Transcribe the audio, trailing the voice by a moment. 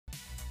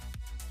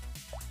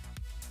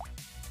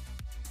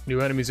New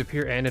enemies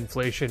appear and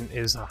inflation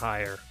is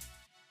higher.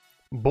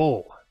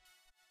 Bull.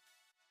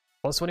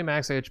 Plus 20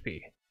 max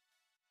HP.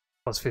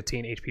 Plus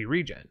 15 HP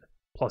regen.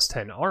 Plus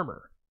 10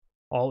 armor.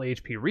 All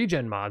HP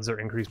regen mods are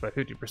increased by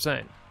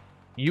 50%.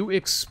 You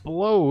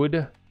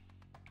explode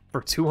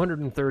for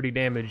 230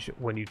 damage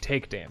when you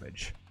take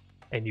damage.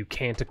 And you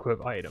can't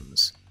equip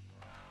items.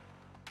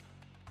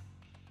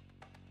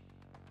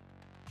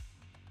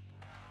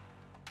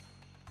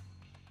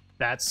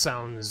 That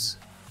sounds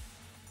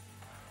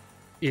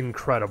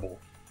incredible.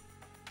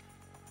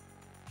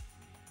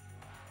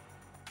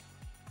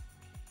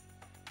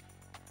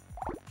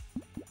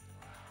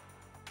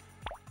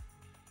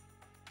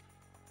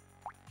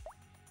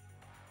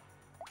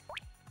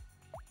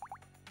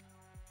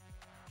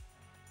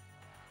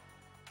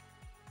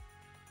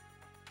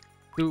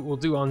 We'll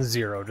do on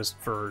 0 just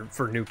for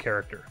new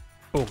character.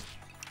 Boom.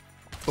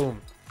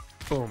 Boom.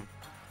 Boom.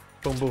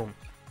 Boom, boom.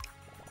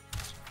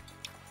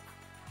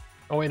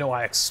 Oh wait, no,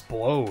 I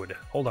explode.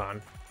 Hold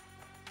on.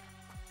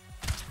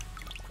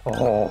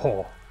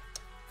 Oh.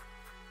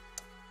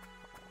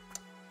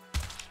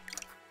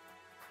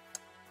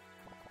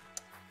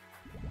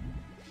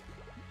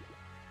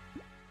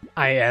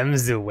 I am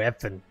the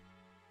weapon.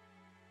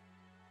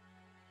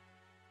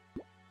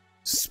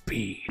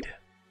 Speed.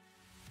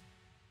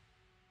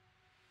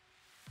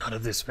 None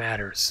of this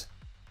matters.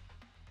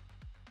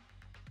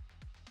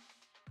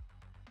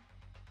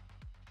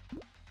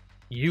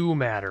 You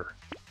matter.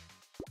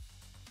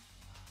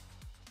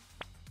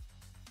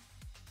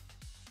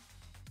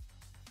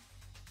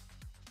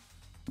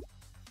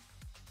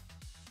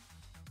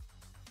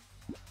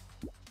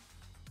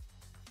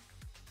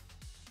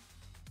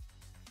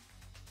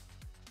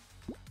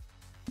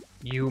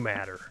 You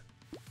matter.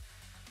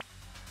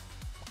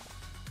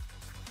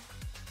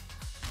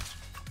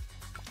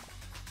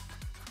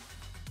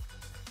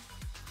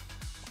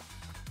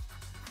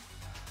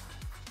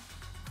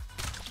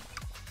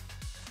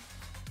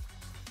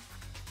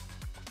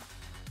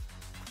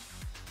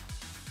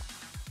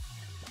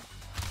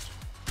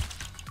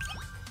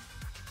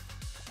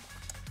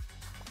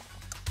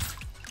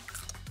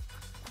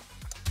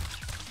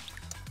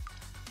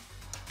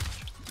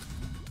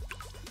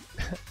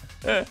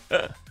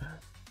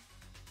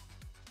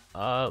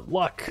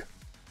 Luck.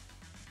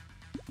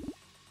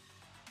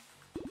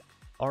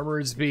 Armor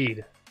and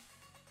speed.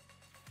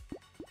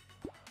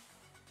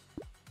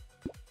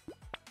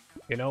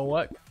 You know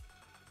what?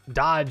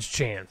 Dodge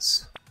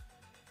chance.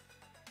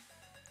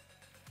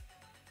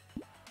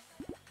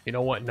 You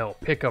know what? No,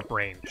 pickup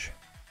range.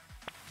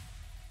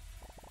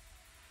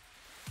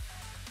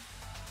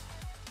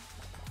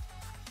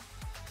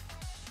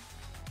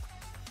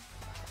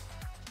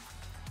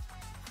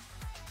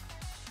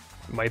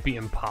 Might be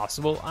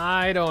impossible.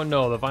 I don't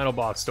know. The final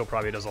boss still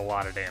probably does a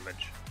lot of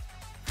damage.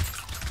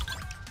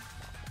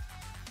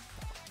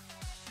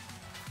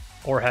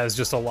 Or has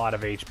just a lot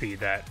of HP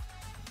that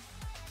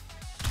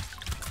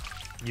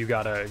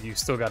you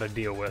still gotta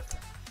deal with.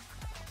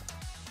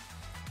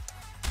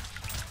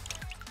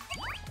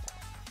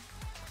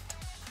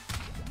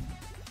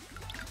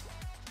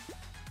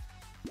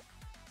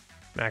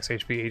 Max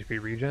HP,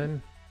 HP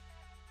regen.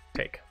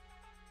 Take.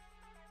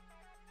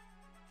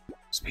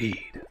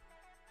 Speed.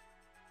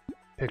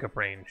 Pickup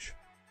range.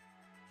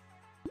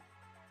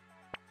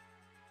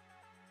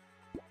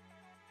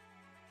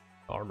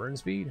 Armor and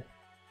speed.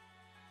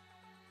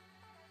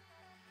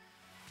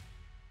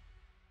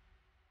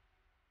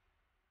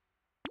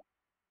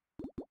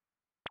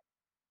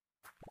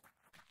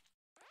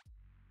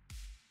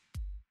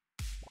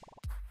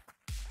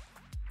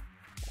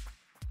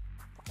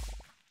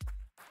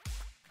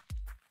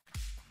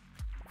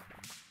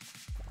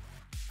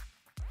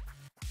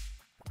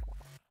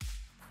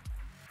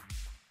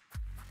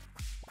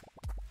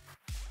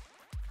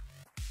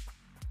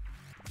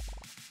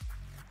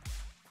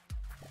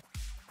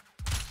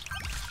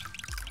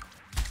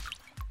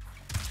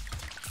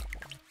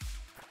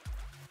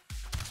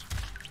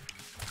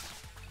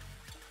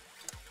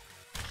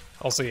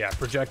 Also, yeah,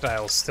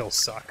 projectiles still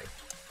suck.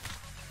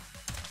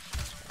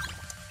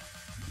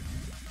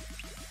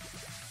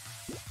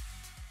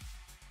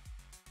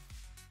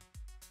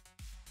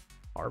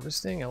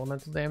 Harvesting,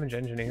 elemental damage,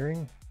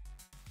 engineering?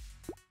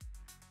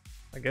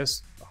 I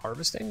guess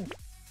harvesting?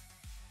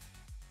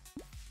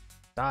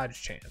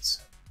 Dodge chance.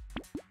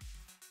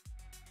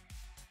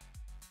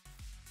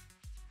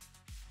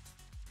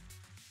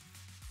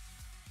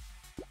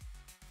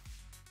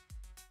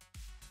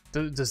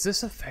 Does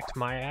this affect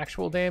my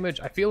actual damage?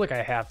 I feel like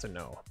I have to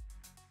know.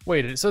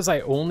 Wait, it says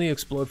I only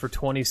explode for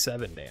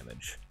 27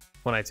 damage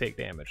when I take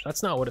damage.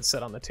 That's not what it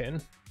said on the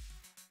tin.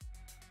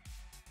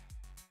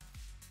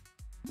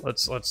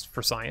 Let's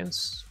for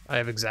science. I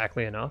have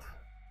exactly enough.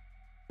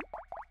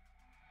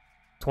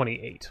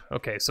 28.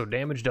 Okay, so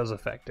damage does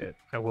affect it.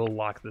 I will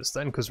lock this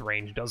then, because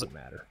range doesn't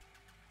matter.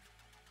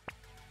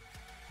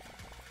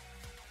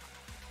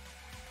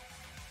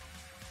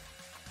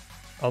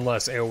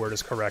 Unless AoWord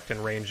is correct and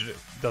range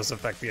does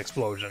affect the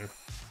explosion.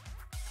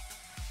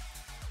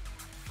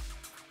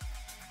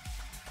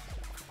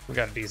 We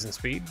got decent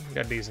speed. We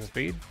got decent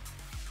speed.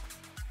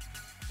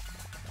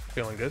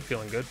 Feeling good,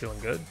 feeling good, feeling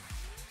good.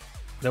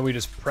 Then we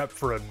just prep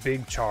for a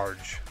big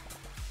charge.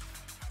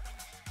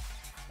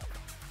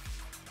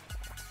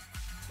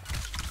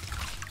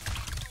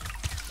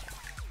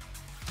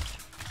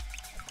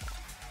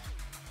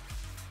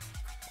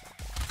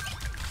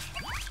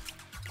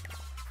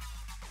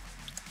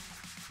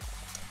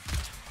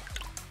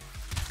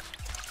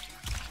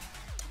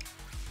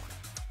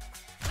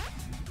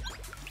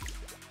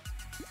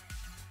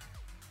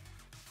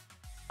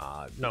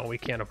 No, we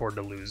can't afford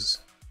to lose.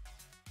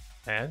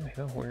 And you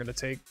know, we're gonna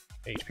take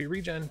HP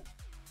regen.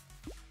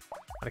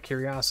 Out of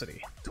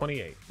curiosity.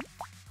 28.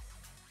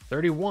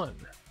 31.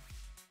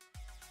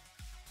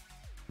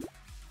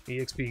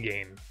 EXP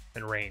gain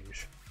and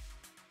range.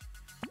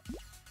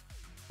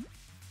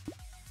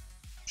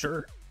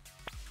 Sure.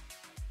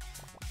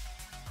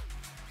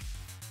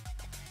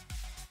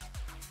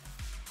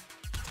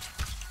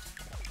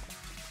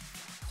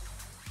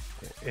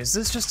 Is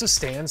this just a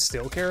stand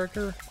still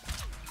character?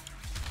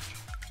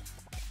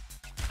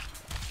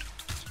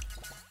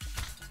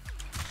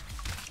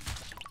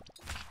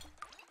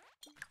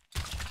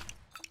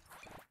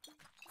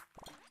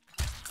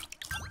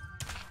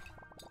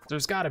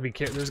 There's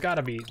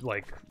gotta be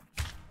like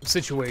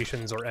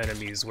situations or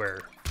enemies where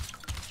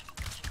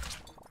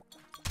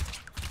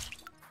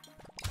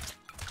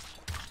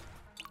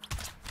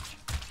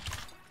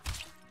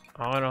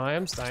oh no, I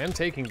am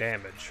taking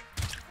damage.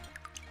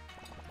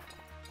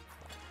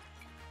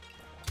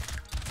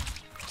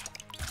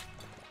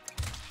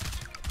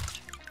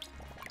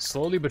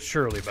 Slowly but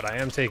surely, but I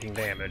am taking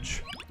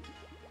damage.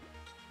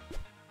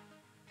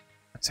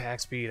 Attack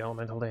speed,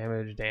 elemental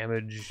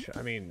damage,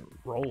 I mean,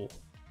 roll.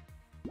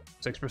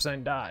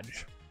 6%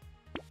 dodge.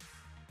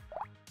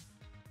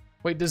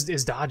 Wait,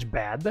 is dodge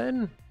bad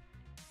then?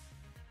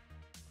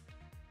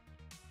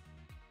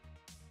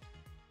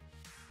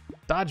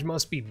 Dodge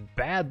must be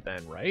bad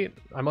then, right?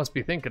 I must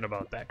be thinking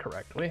about that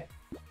correctly.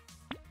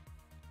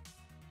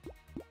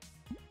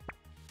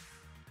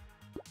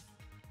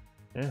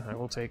 Yeah, I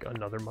will take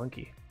another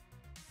monkey.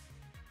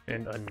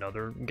 And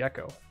another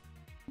gecko.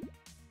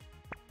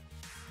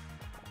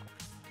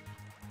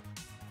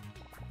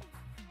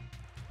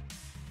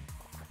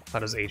 How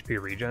does HP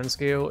regen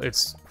scale?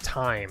 It's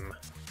time.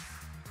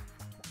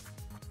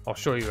 I'll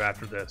show you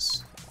after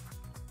this.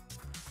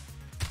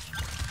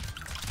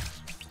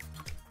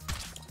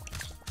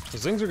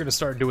 These things are going to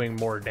start doing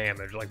more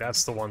damage. Like,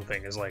 that's the one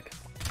thing, is like,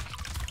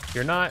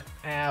 you're not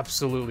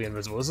absolutely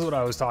invisible. This is what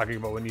I was talking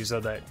about when you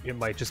said that it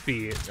might just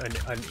be an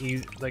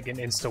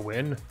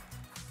insta-win.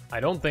 I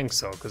don't think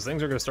so, because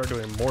things are going to start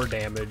doing more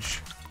damage,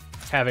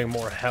 having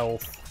more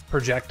health,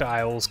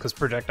 projectiles, because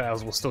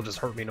projectiles will still just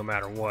hurt me no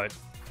matter what.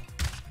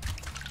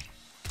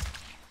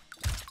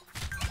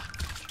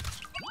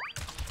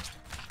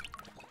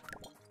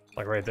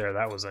 Like right there,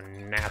 that was a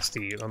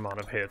nasty amount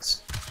of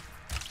hits.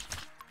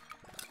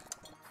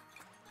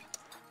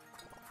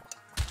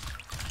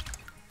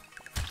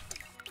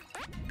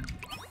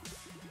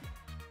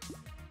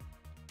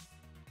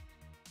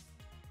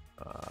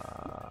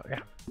 Yeah.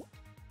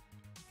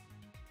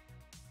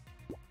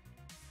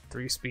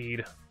 3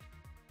 speed.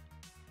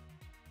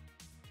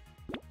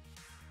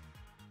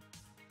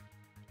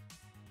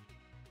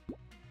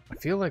 I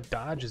feel like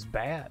dodge is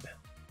bad.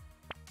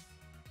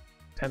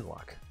 10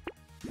 luck.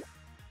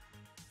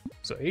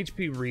 So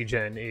HP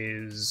regen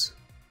is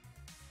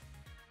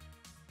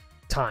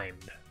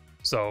timed.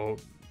 So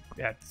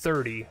at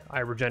 30, I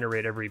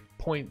regenerate every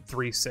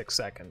 0.36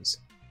 seconds.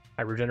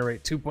 I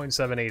regenerate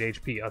 2.78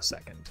 HP a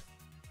second.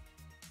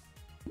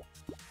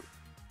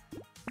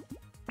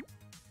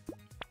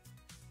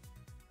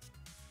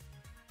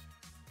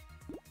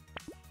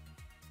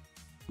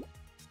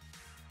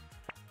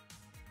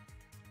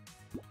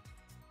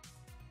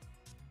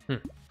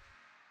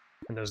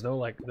 And there's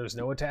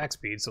no attack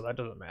speed, so that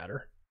doesn't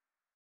matter.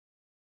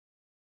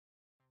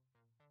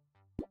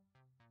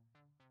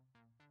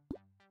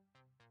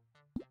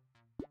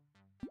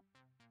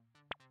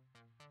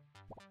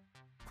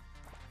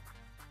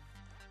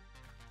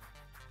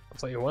 I'll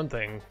tell you one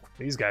thing,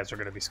 these guys are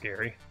going to be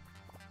scary.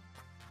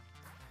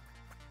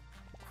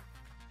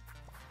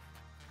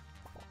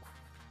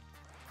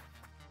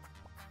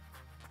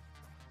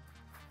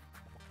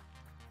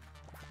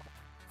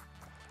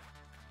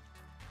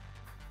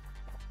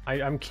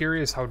 I'm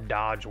curious how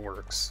dodge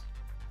works.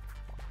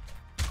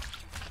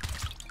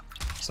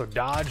 So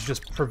dodge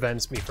just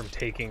prevents me from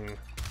taking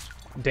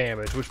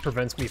damage, which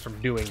prevents me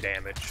from doing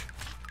damage,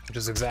 which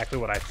is exactly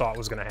what I thought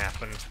was going to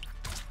happen.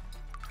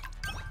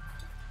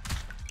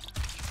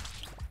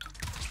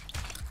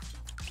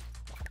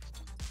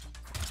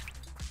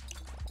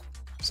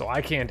 So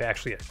I can't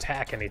actually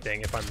attack anything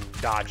if I'm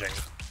dodging.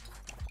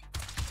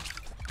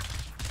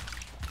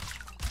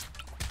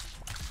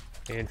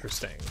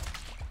 Interesting.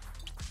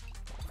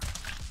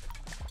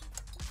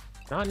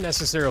 Not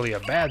necessarily a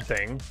bad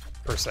thing,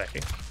 per se.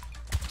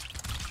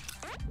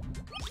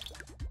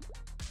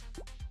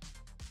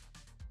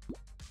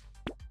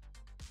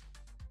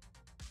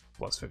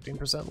 Plus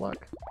 15%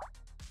 luck.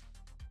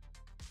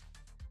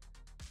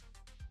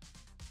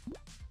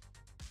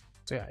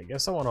 So yeah, I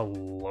guess I want to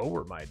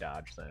lower my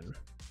dodge then.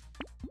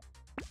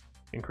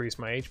 Increase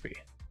my HP.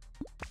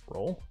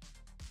 Roll?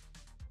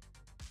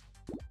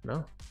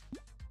 No?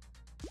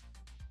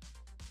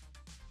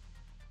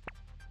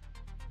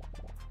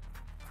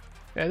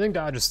 Yeah, I think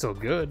dodge is still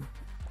good.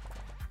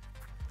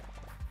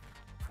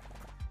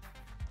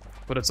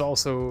 But it's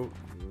also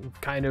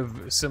kind of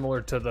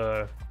similar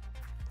to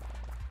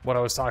what I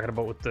was talking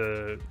about with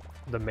the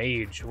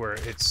mage, where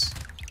it's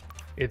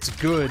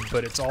good,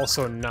 but it's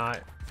also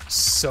not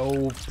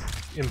so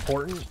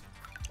important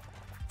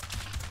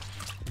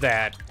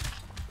that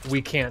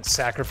we can't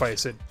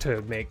sacrifice it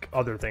to make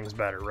other things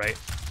better, right?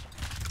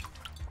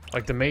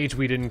 Like the mage,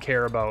 we didn't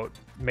care about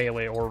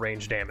melee or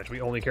range damage.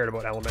 We only cared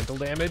about elemental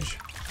damage.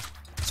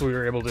 So we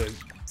were able to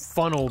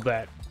funnel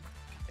that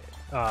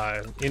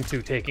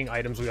into taking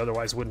items we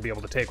otherwise wouldn't be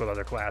able to take with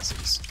other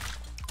classes.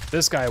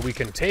 This guy, we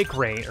can take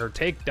range or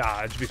take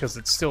dodge because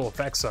it still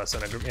affects us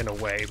in a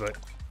way, but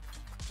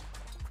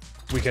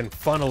we can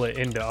funnel it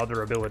into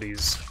other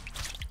abilities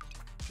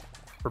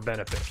for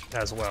benefit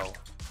as well.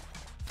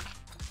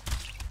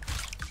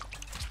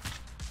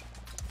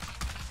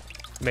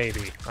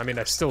 Maybe. I mean,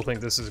 I still think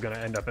this is going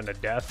to end up in a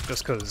death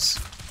just because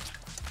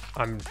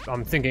I'm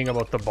thinking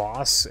about the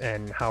boss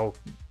and how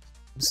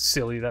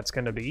silly that's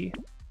going to be.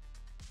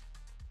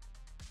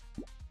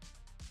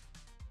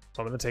 So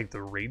I'm going to take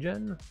the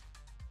regen.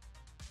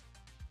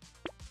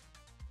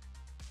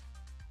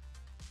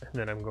 And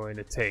then I'm going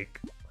to take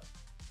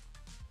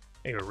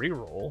a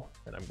reroll,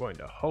 and I'm going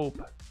to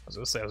hope, I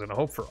was going to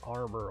hope for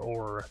armor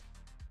or...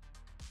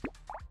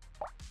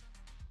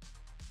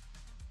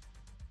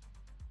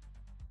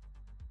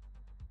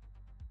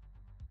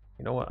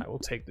 You know what, I will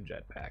take the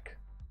jetpack.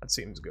 That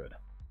seems good.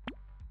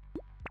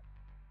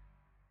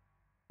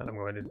 And I'm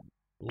going to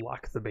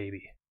lock the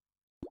baby.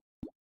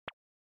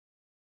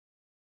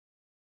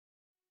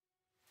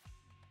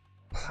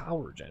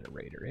 Power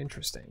generator,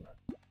 interesting.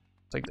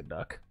 Take the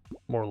duck.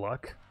 More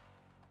luck.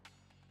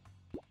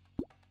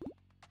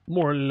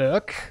 More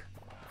luck.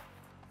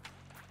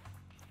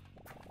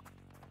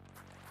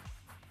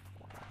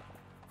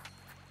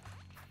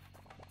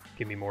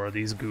 Give me more of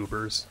these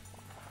goobers.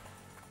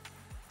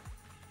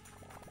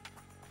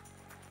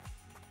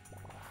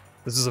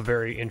 This is a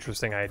very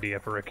interesting idea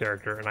for a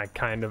character, and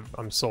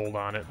I'm sold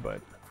on it,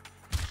 but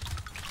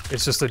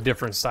it's just a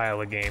different style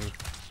of game.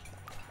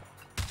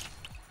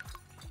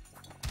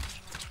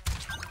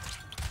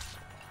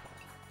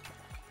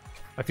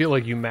 I feel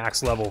like you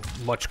max level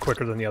much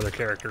quicker than the other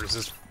characters,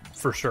 is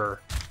for sure,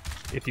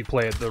 if you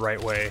play it the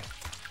right way.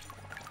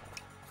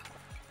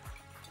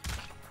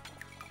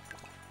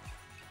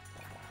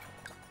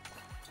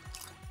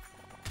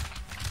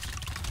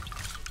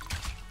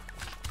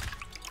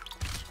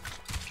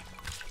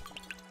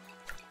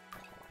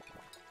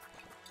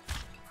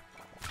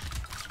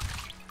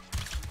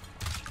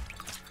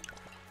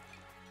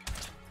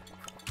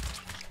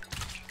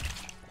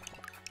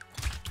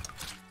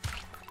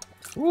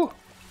 Woo!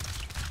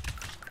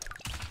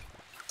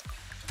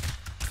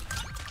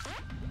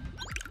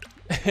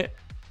 I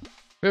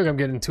feel like I'm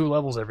getting 2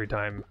 levels every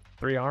time.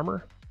 3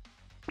 armor,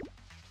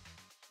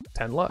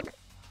 10 luck.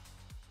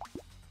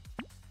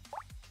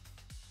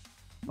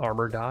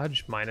 Armor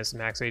dodge, minus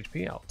max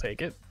HP, I'll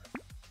take it.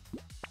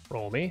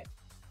 Roll me.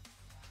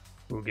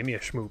 Ooh, give me a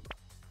schmoop.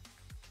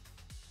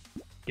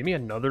 Give me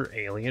another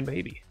alien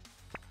baby.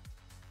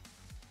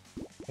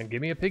 And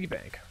give me a piggy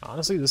bank.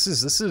 Honestly, this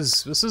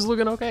is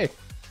looking okay.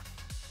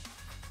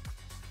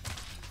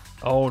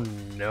 Oh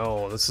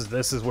no, this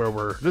is where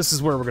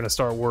we're gonna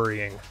start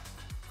worrying.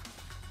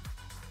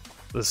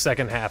 The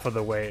second half of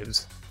the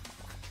waves.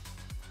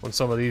 When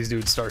some of these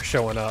dudes start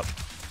showing up.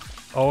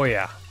 Oh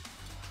yeah.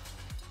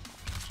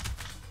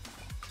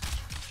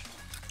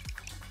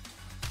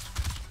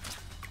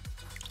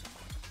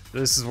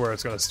 This is where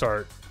it's gonna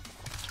start.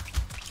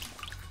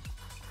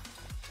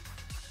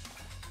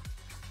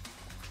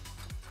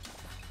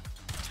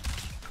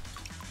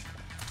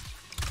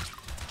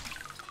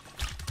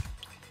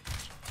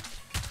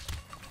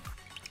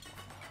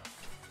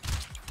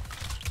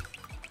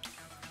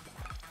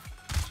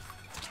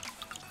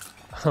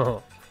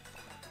 Oh.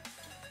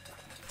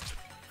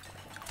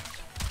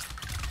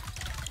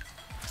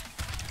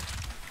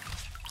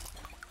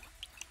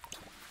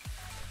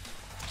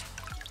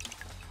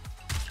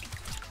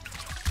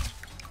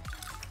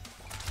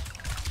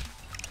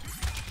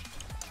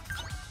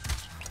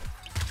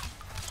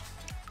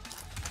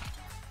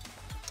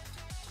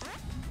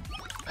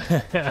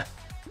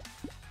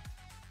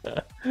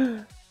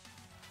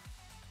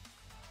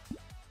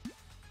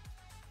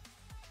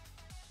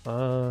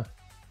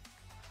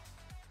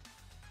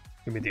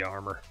 Give me the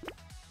armor.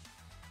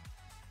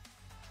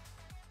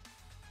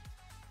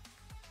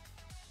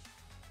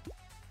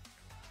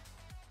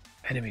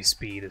 Enemy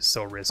speed is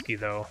so risky,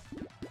 though.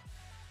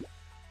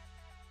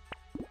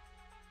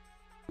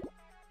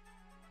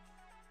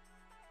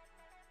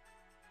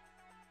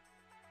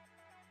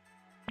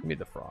 Give me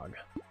the frog.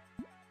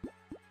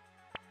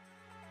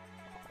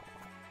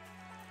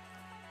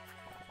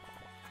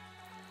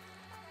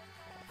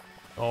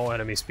 Oh,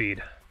 enemy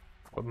speed.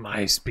 But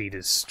my speed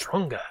is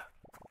stronger.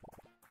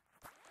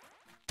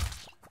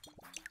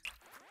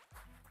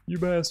 You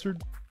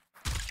bastard.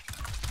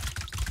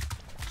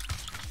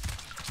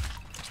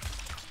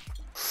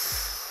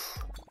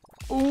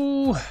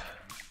 Ooh.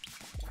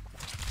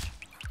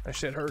 That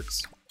shit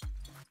hurts.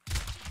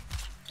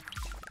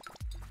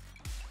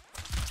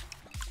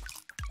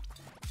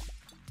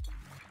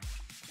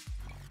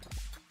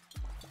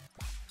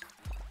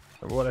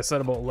 Remember what I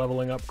said about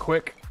leveling up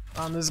quick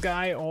on this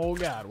guy? Oh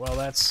god, well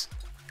that's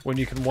when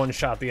you can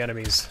one-shot the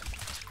enemies.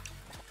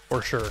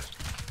 For sure.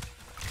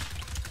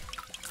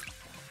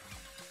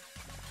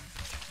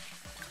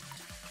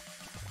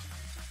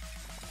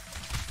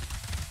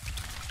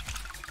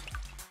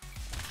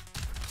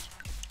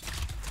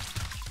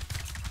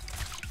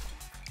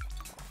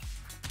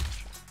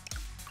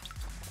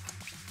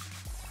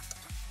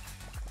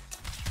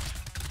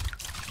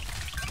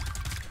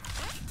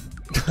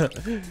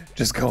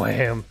 Just go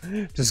ham.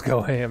 Just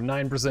go ham.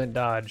 9%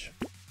 dodge.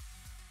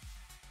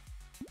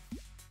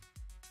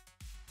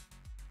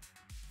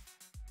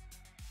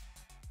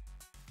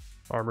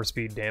 Armor,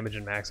 speed, damage,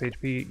 and max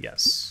HP?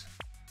 Yes.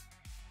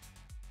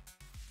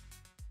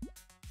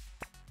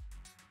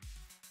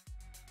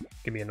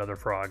 Give me another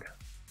frog.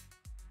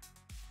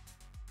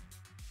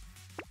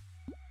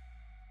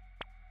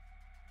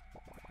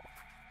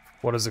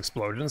 What does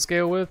explosion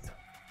scale with?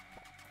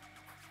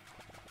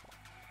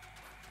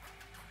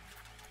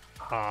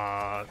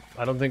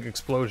 I don't think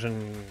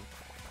explosion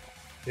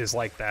is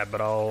like that,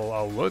 but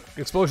I'll look.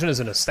 Explosion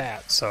isn't a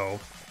stat, so.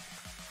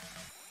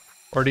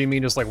 Or do you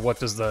mean just like what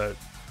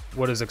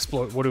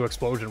do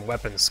explosion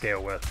weapons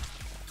scale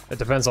with? It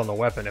depends on the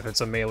weapon, if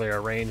it's a melee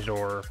or ranged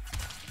or.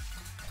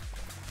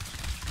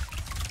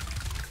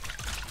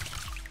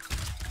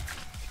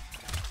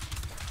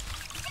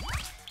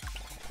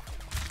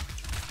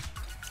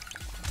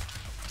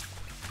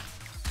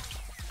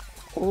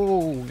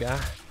 Oh, yeah.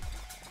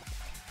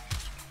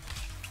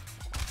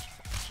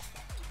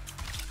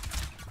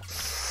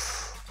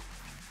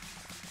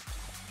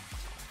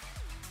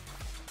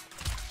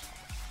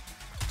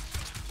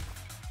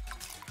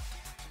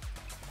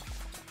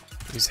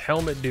 These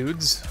helmet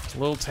dudes, a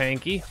little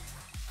tanky.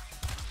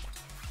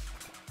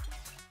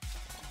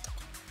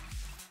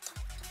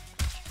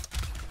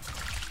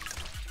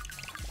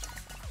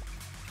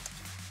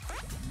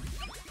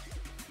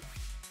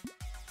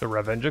 The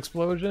revenge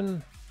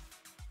explosion?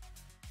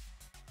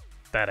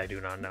 That I do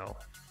not know.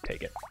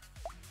 Take it.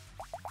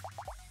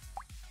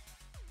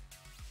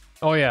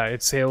 Oh yeah,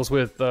 it scales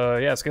with,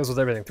 it scales with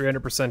everything.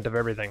 300% of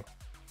everything.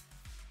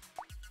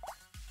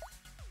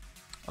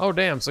 Oh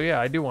damn, so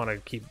yeah, I do want to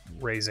keep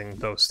raising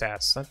those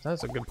stats.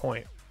 That's a good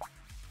point.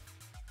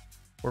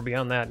 We're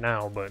beyond that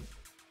now, but...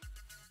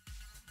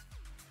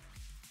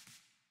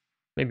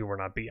 Maybe we're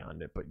not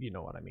beyond it, but you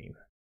know what I mean.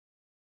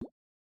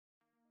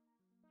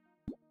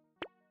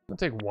 I'll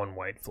take one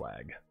white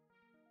flag.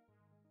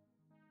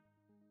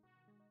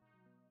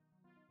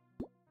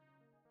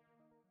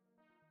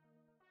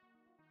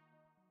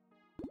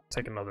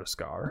 Take another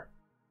scar.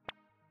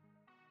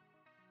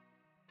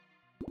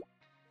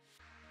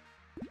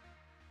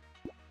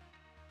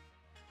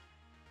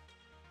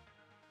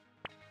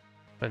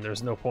 And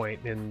there's no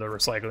point in the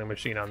recycling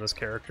machine on this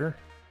character.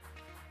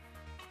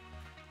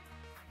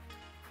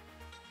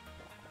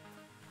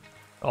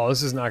 Oh,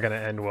 this is not going to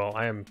end well.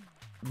 I am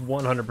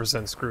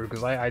 100% screwed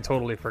because I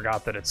totally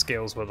forgot that it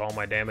scales with all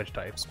my damage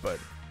types, but...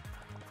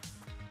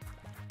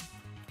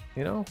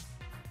 You know?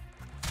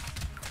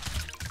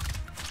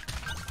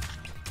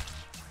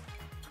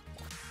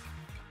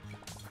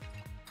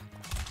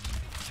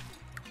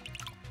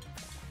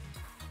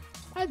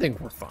 I think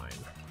we're fine.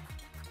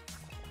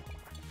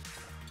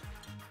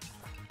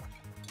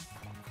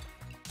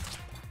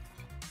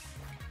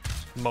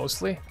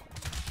 Mostly.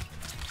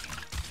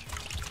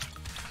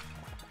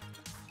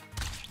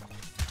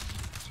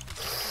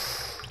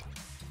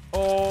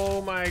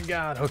 Oh my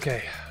god,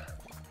 okay.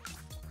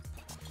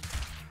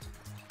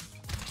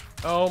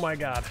 Oh my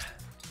god.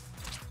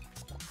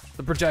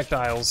 The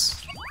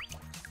projectiles.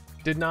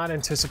 Did not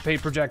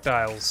anticipate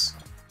projectiles.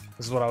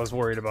 This is what I was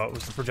worried about,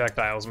 was the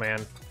projectiles,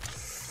 man.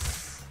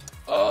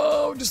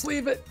 Oh, just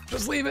leave it.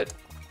 Just leave it.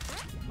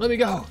 Let me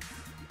go.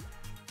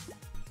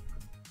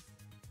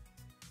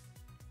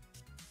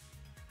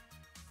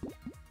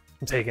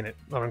 I'm taking it.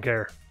 I don't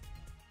care.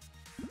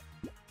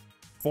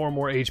 4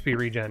 more HP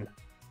regen.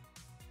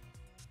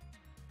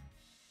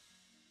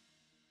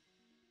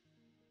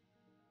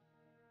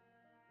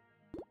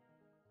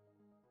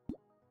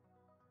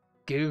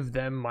 Give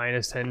them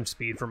 -10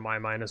 speed for my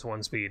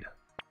 -1 speed.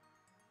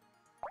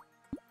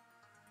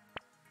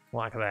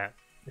 Like that.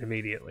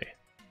 Immediately.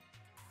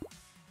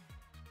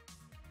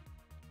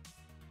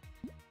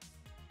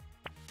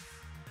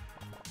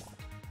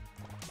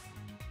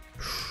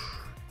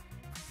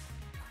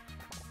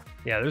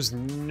 Yeah, there's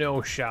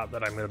no shot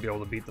that I'm going to be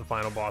able to beat the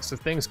final boss.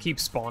 If things keep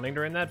spawning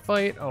during that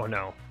fight, oh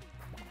no.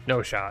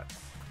 No shot.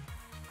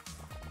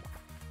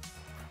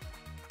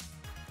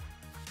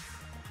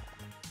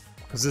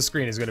 Because this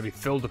screen is going to be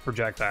filled with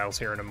projectiles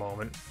here in a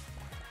moment.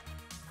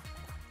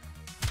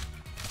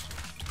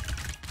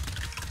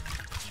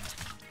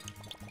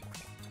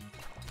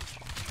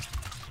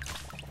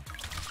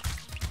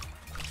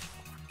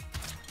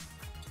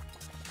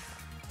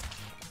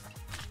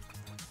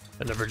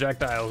 And the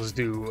projectiles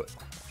do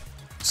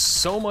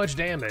so much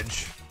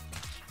damage,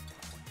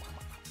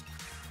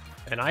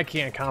 and I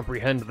can't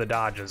comprehend the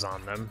dodges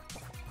on them.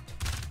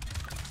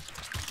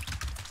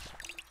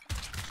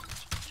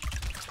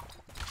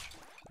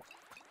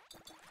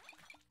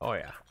 Oh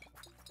yeah.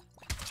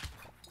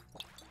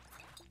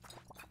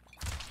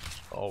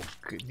 Oh,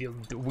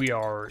 we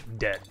are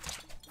dead.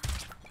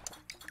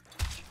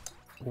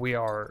 We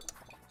are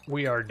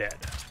dead.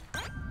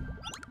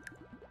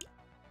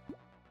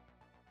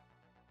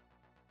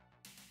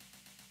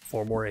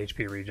 Four more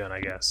HP regen,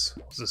 I guess.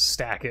 Let's just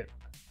stack it.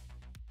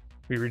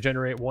 We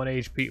regenerate 1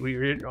 HP.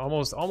 We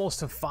almost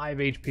to 5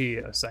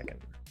 HP a second.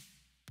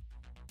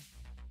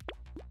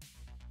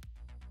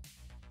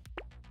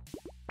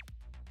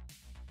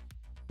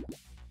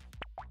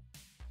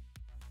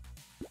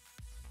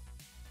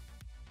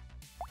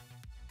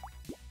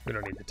 We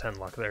don't need the 10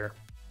 luck there.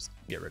 Just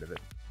get rid of it.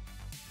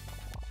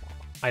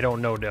 I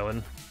don't know,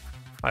 Dylan.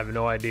 I have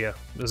no idea.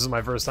 This is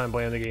my first time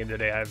playing the game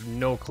today. I have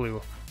no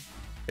clue.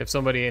 If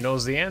somebody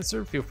knows the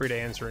answer, feel free to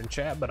answer in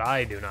chat, but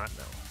I do not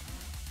know.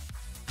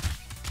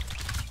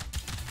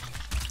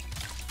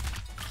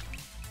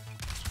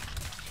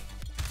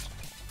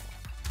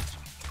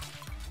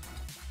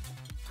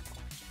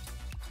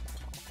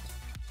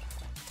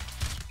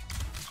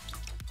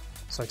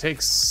 So I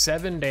take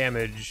 7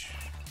 damage.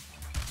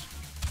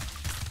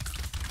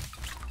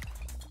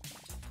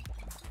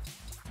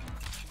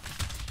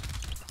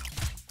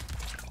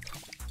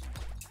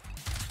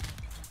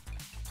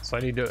 So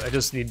I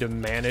just need to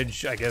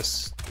manage, I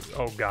guess.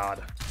 Oh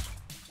god.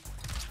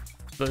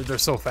 They're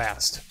so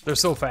fast. They're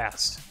so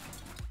fast.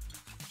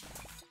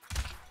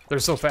 They're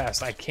so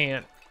fast. I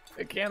can't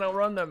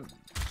outrun them.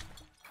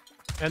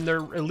 And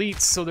they're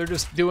elites, so they're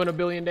just doing a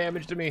billion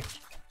damage to me.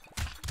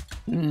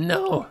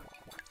 No.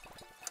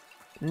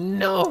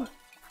 No.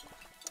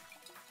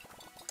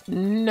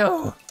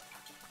 No.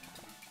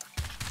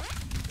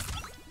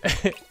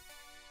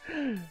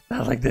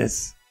 Not like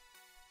this.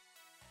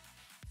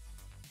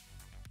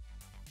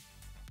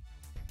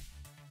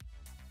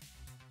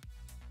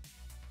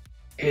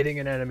 Hitting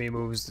an enemy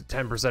moves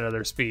 10% of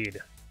their speed.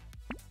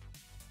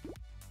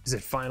 Is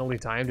it finally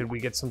time? Did we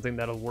get something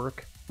that'll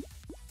work?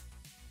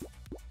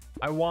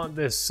 I want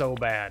this so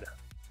bad.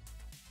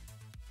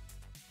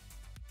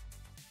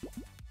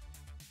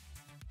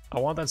 I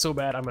want that so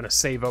bad, I'm gonna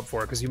save up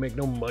for it, because you make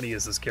no money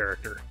as this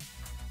character.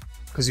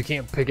 Because you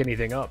can't pick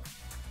anything up.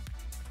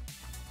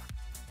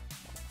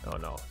 Oh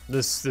no,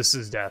 this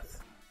is death.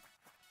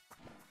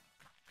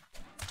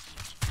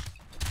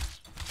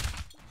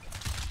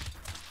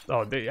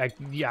 Oh,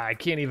 yeah, I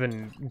can't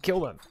even kill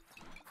them.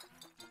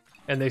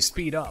 And they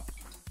speed up.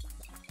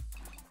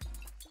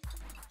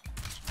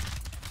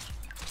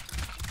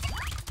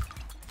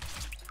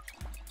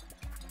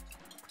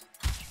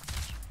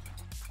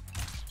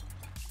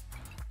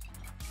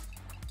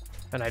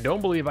 And I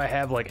don't believe I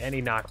have, like,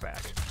 any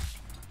knockback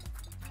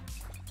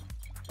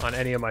on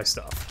any of my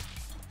stuff.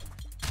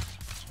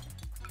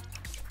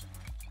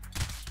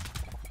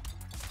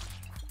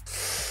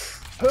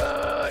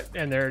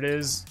 And there it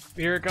is.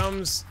 Here it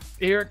comes.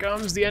 Here it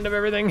comes, the end of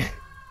everything.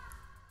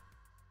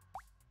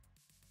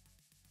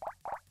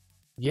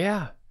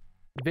 Yeah.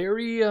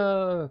 Very,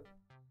 a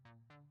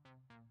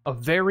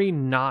very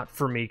not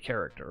for me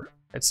character.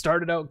 It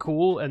started out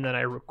cool, and then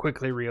I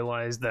quickly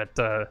realized that,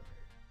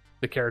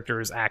 the character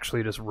is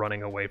actually just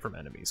running away from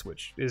enemies,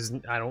 which is,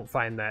 I don't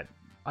find that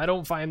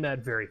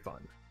very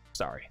fun.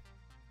 Sorry.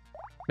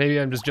 Maybe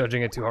I'm just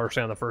judging it too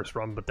harshly on the first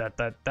run, but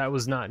that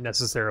was not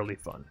necessarily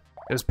fun.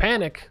 It was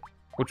panic,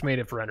 which made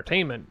it for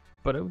entertainment,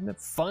 but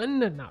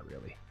fun? Not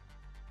really.